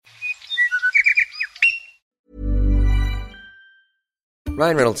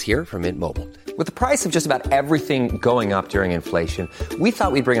Ryan Reynolds here from Mint Mobile. With the price of just about everything going up during inflation, we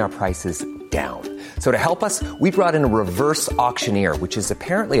thought we'd bring our prices down. So to help us, we brought in a reverse auctioneer, which is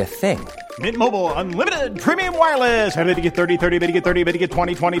apparently a thing. Mint Mobile Unlimited Premium Wireless. How to get 30, 30, bit to get 30, bit to get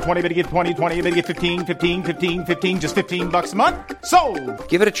 20, 20, 20, bit to get 20, 20, bit to get 15, 15, 15, 15, just $15 a month? Sold!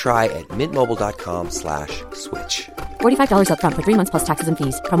 Give it a try at mintmobile.com/switch. $45 up front for 3 months plus taxes and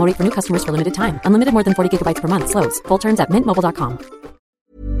fees. Promo rate for new customers for limited time. Unlimited more than 40 gigabytes per month. Slows full terms at mintmobile.com.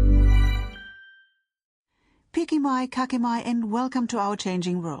 Piki mai, kake mai, and welcome to Our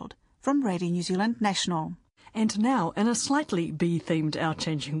Changing World from Radio New Zealand National. And now, in a slightly bee-themed Our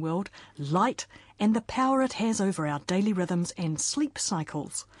Changing World, light and the power it has over our daily rhythms and sleep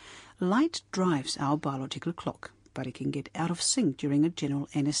cycles. Light drives our biological clock, but it can get out of sync during a general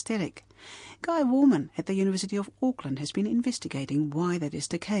anaesthetic. Guy Warman at the University of Auckland has been investigating why that is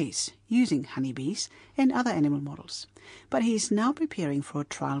the case, using honeybees and other animal models. But he is now preparing for a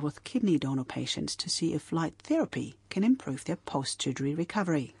trial with kidney donor patients to see if light therapy can improve their post-surgery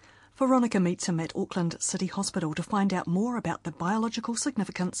recovery. Veronica meets him at Auckland City Hospital to find out more about the biological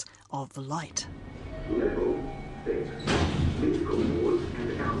significance of the light. Level 6. Musical awards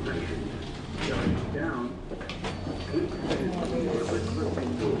and calculations. Going down.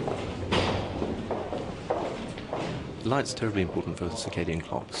 Light's terribly important for circadian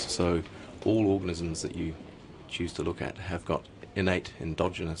clocks, so all organisms that you choose to look at have got innate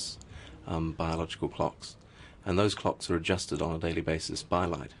endogenous biological clocks, and those clocks are adjusted on a daily basis by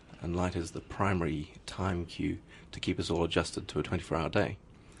light, and light is the primary time cue to keep us all adjusted to a 24-hour day.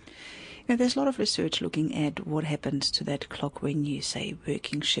 Now, there's a lot of research looking at what happens to that clock when you, say,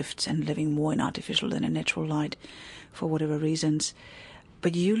 working shifts and living more in artificial than in natural light for whatever reasons.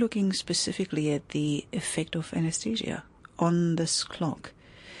 But you're looking specifically at the effect of anaesthesia on this clock.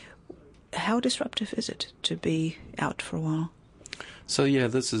 How disruptive is it to be out for a while? So yeah,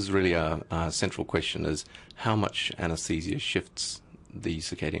 this is really our central question, is how much anaesthesia shifts the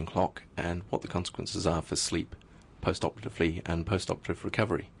circadian clock and what the consequences are for sleep post-operatively and post-operative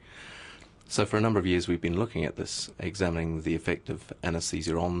recovery. So for a number of years we've been looking at this, examining the effect of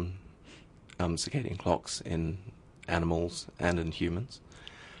anaesthesia on circadian clocks in animals and in humans.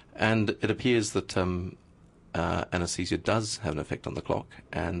 And it appears that anaesthesia does have an effect on the clock,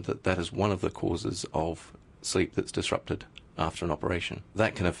 and that is one of the causes of sleep that's disrupted after an operation.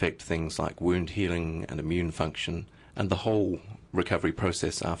 That can affect things like wound healing and immune function and the whole recovery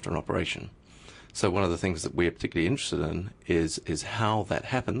process after an operation. So one of the things that we're particularly interested in is how that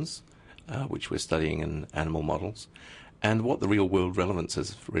happens, which we're studying in animal models, and what the real-world relevance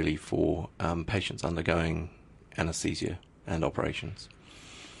is really for patients undergoing anaesthesia and operations.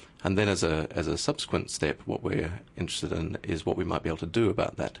 And then as a subsequent step, what we're interested in is what we might be able to do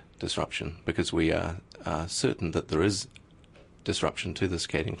about that disruption, because we are certain that there is disruption to the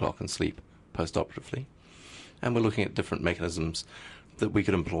circadian clock and sleep post-operatively. And we're looking at different mechanisms that we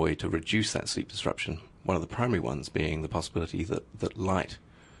could employ to reduce that sleep disruption, one of the primary ones being the possibility that light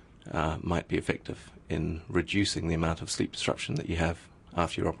might be effective in reducing the amount of sleep disruption that you have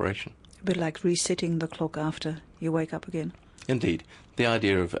after your operation. A bit like resetting the clock after you wake up again. Indeed. The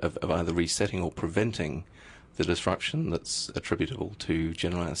idea of either resetting or preventing the disruption that's attributable to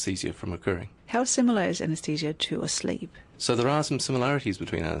general anaesthesia from occurring. How similar is anaesthesia to a sleep? So there are some similarities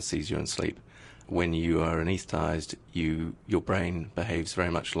between anaesthesia and sleep. When you are anaesthetised, your brain behaves very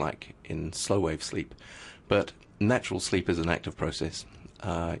much like in slow-wave sleep. But natural sleep is an active process.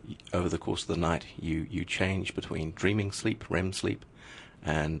 Over the course of the night, you change between dreaming sleep, REM sleep,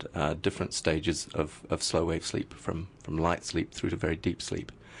 and different stages of slow-wave sleep, from light sleep through to very deep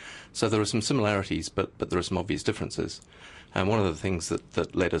sleep. So there are some similarities, but there are some obvious differences. And one of the things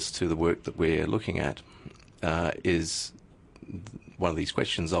that led us to the work that we're looking at is one of these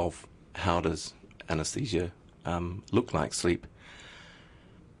questions of how does anaesthesia look like sleep?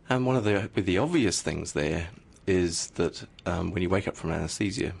 And one of the obvious things there is that when you wake up from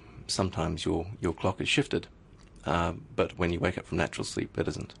anaesthesia, sometimes your clock is shifted. But when you wake up from natural sleep, it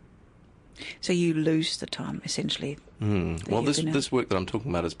isn't. So you lose the time, essentially. Well, this work that I'm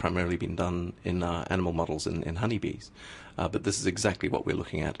talking about has primarily been done in animal models in honeybees. But this is exactly what we're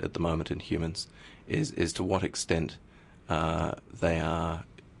looking at the moment in humans, is to what extent they are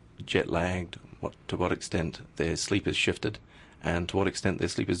jet-lagged, to what extent their sleep is shifted, and to what extent their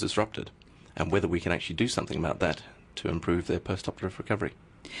sleep is disrupted, and whether we can actually do something about that to improve their post-operative recovery.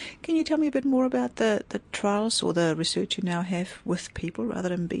 Can you tell me a bit more about the trials or the research you now have with people rather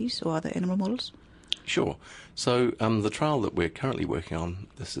than bees or other animal models? Sure. So the trial that we're currently working on,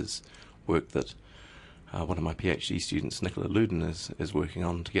 this is work that one of my PhD students, Nicola Luden, is working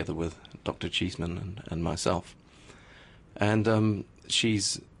on together with Dr. Cheeseman and myself. And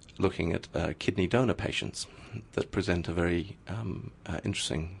she's looking at kidney donor patients that present a very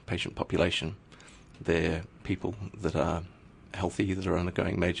interesting patient population. They're people that are healthy, that are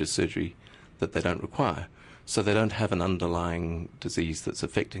undergoing major surgery that they don't require. So they don't have an underlying disease that's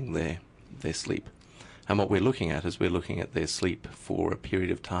affecting their sleep. And what we're looking at is we're looking at their sleep for a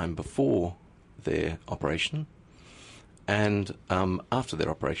period of time before their operation and after their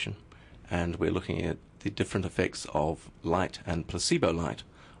operation. And we're looking at the different effects of light and placebo light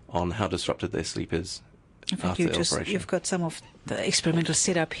on how disrupted their sleep is after their operation. You've got some of the experimental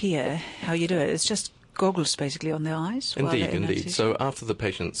setup here, how you do it. It's just goggles basically on their eyes? Indeed. So after the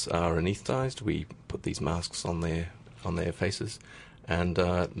patients are anaesthetised, we put these masks on their faces, and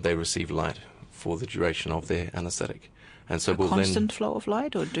they receive light for the duration of their anaesthetic. And so constant flow of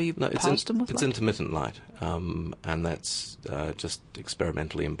light, or do you pulse them with light? It's intermittent light, and that's just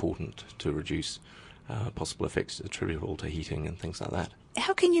experimentally important to reduce possible effects attributable to heating and things like that.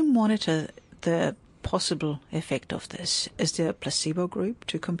 How can you monitor the possible effect of this? Is there a placebo group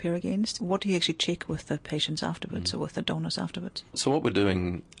to compare against? What do you actually check with the patients afterwards or with the donors afterwards? So what we're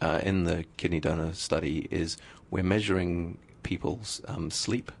doing in the kidney donor study is we're measuring people's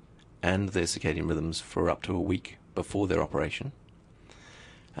sleep and their circadian rhythms for up to a week before their operation.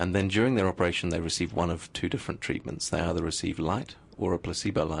 And then during their operation they receive one of two different treatments. They either receive light or a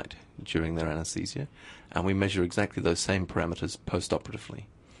placebo light during their anaesthesia, and we measure exactly those same parameters post-operatively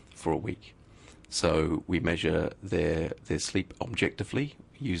for a week. So we measure their sleep objectively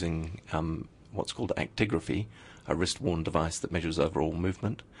using what's called actigraphy, a wrist-worn device that measures overall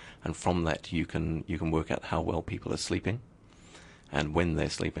movement, and from that you can work out how well people are sleeping and when they're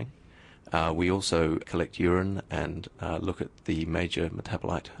sleeping. We also collect urine and look at the major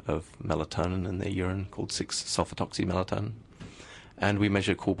metabolite of melatonin in their urine called 6-sulfathoxymelatonin. And we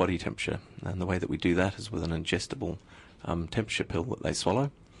measure core body temperature. And the way that we do that is with an ingestible temperature pill that they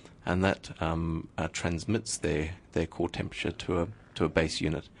swallow. And that transmits their core temperature to a base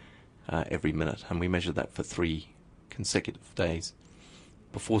unit every minute. And we measure that for 3 consecutive days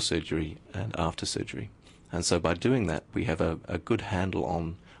before surgery and after surgery. And so by doing that, we have a good handle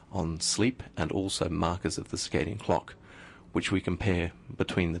on sleep and also markers of the circadian clock, which we compare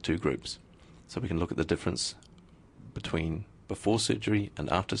between the two groups. So we can look at the difference between before surgery and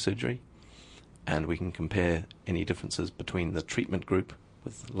after surgery, and we can compare any differences between the treatment group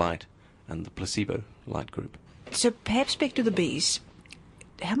with light and the placebo light group. So perhaps back to the bees,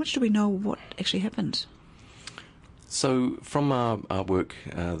 how much do we know what actually happens? So from our work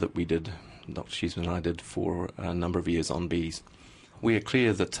that we did, Dr. Cheeseman and I did for a number of years on bees, we are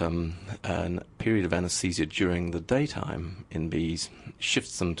clear that a period of anaesthesia during the daytime in bees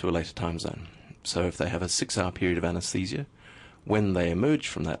shifts them to a later time zone. So if they have a 6-hour period of anaesthesia, when they emerge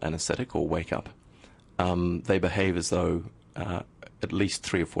from that anaesthetic or wake up, they behave as though at least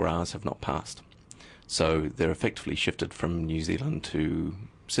 3 or 4 hours have not passed. So they're effectively shifted from New Zealand to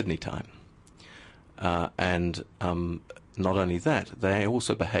Sydney time. And not only that, they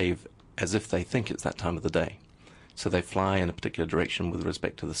also behave as if they think it's that time of the day. So they fly in a particular direction with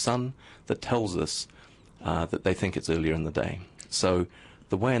respect to the sun that tells us that they think it's earlier in the day. So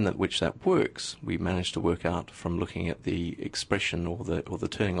the way in which that works, we managed to work out from looking at the expression or the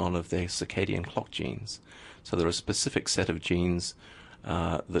turning on of their circadian clock genes. So there are a specific set of genes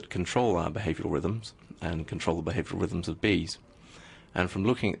that control our behavioural rhythms and control the behavioural rhythms of bees. And from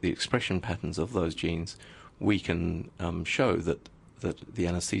looking at the expression patterns of those genes, we can show that the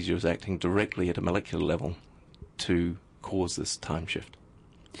anaesthesia is acting directly at a molecular level to cause this time shift.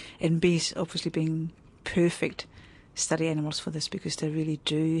 And bees obviously being perfect study animals for this, because they really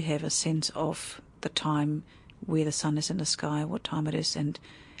do have a sense of the time where the sun is in the sky, what time it is, and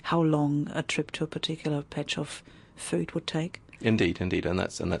how long a trip to a particular patch of food would take. Indeed, and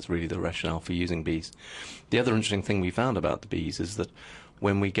that's really the rationale for using bees. The other interesting thing we found about the bees is that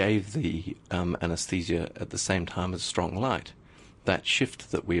when we gave the anaesthesia at the same time as strong light, that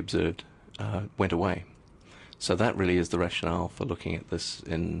shift that we observed went away. So that really is the rationale for looking at this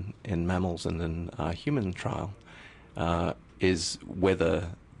in mammals and in our human trial, is whether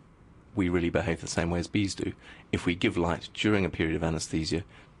we really behave the same way as bees do. If we give light during a period of anaesthesia,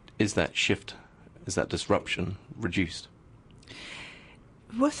 is that shift, is that disruption reduced?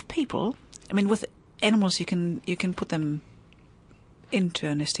 With people, I mean, with animals, you can put them into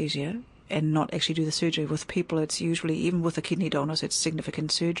anaesthesia and not actually do the surgery. With people, it's usually, even with the kidney donors, it's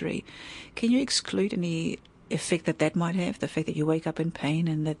significant surgery. Can you exclude any effect that might have, the fact that you wake up in pain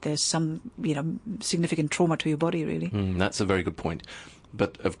and that there's some, significant trauma to your body, really? That's a very good point.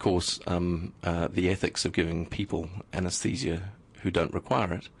 But, of course, the ethics of giving people anaesthesia who don't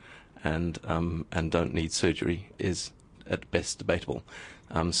require it and don't need surgery is at best debatable.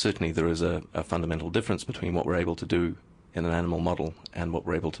 Certainly there is a fundamental difference between what we're able to do in an animal model and what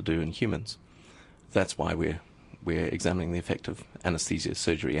we're able to do in humans. That's why we're examining the effect of anaesthesia,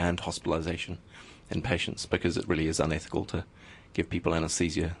 surgery and hospitalisation in patients, because it really is unethical to give people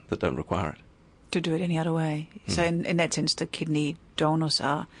anaesthesia that don't require it. To do it any other way. So in that sense, the kidney donors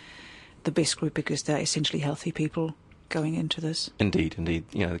are the best group because they're essentially healthy people going into this. Indeed. The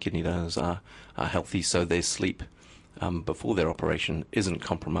kidney donors are healthy, so their sleep before their operation isn't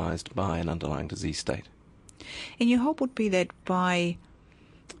compromised by an underlying disease state. And your hope would be that by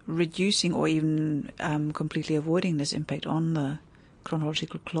reducing or even completely avoiding this impact on the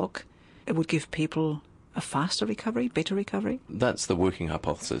chronological clock, it would give people a faster recovery, better recovery? That's the working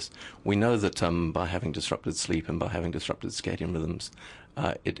hypothesis. We know that by having disrupted sleep and by having disrupted circadian rhythms,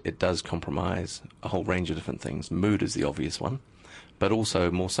 it does compromise a whole range of different things. Mood is the obvious one, but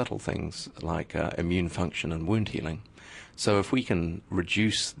also more subtle things like immune function and wound healing. So if we can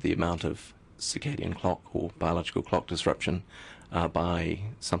reduce the amount of circadian clock or biological clock disruption by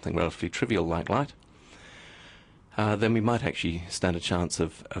something relatively trivial like light, then we might actually stand a chance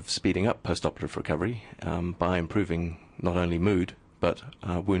of speeding up post-operative recovery by improving not only mood, but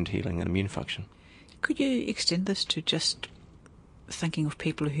wound healing and immune function. Could you extend this to just thinking of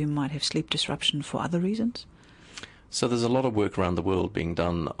people who might have sleep disruption for other reasons? So there's a lot of work around the world being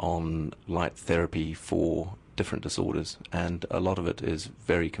done on light therapy for different disorders, and a lot of it is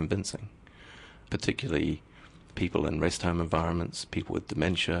very convincing, particularly people in rest home environments, people with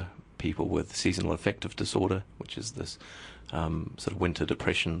dementia, people with seasonal affective disorder, which is this sort of winter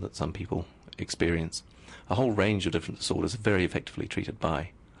depression that some people experience. A whole range of different disorders are very effectively treated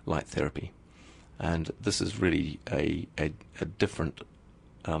by light therapy. And this is really a different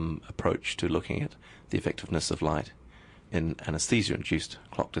approach to looking at the effectiveness of light in anaesthesia-induced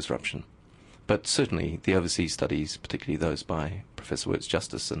clock disruption. But certainly the overseas studies, particularly those by Professor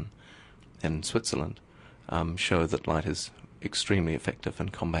Wirtz-Justice in Switzerland, show that light is extremely effective in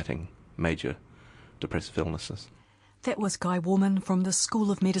combating major depressive illnesses. That was Guy Warman from the School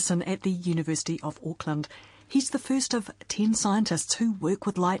of Medicine at the University of Auckland. He's the first of 10 scientists who work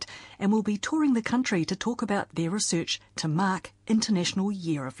with light and will be touring the country to talk about their research to mark International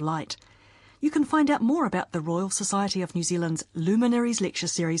Year of Light. You can find out more about the Royal Society of New Zealand's Luminaries Lecture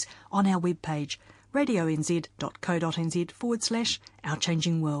Series on our webpage, radionz.co.nz/Our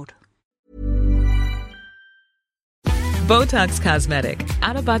Changing World. Botox Cosmetic,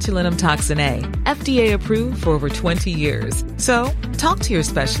 out of botulinum toxin A, FDA approved for over 20 years. So, talk to your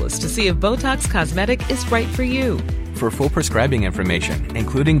specialist to see if Botox Cosmetic is right for you. For full prescribing information,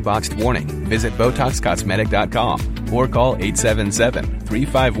 including boxed warning, visit BotoxCosmetic.com or call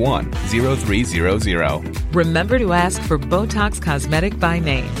 877-351-0300. Remember to ask for Botox Cosmetic by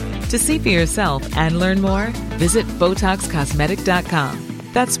name. To see for yourself and learn more, visit BotoxCosmetic.com.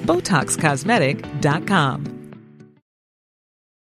 That's BotoxCosmetic.com.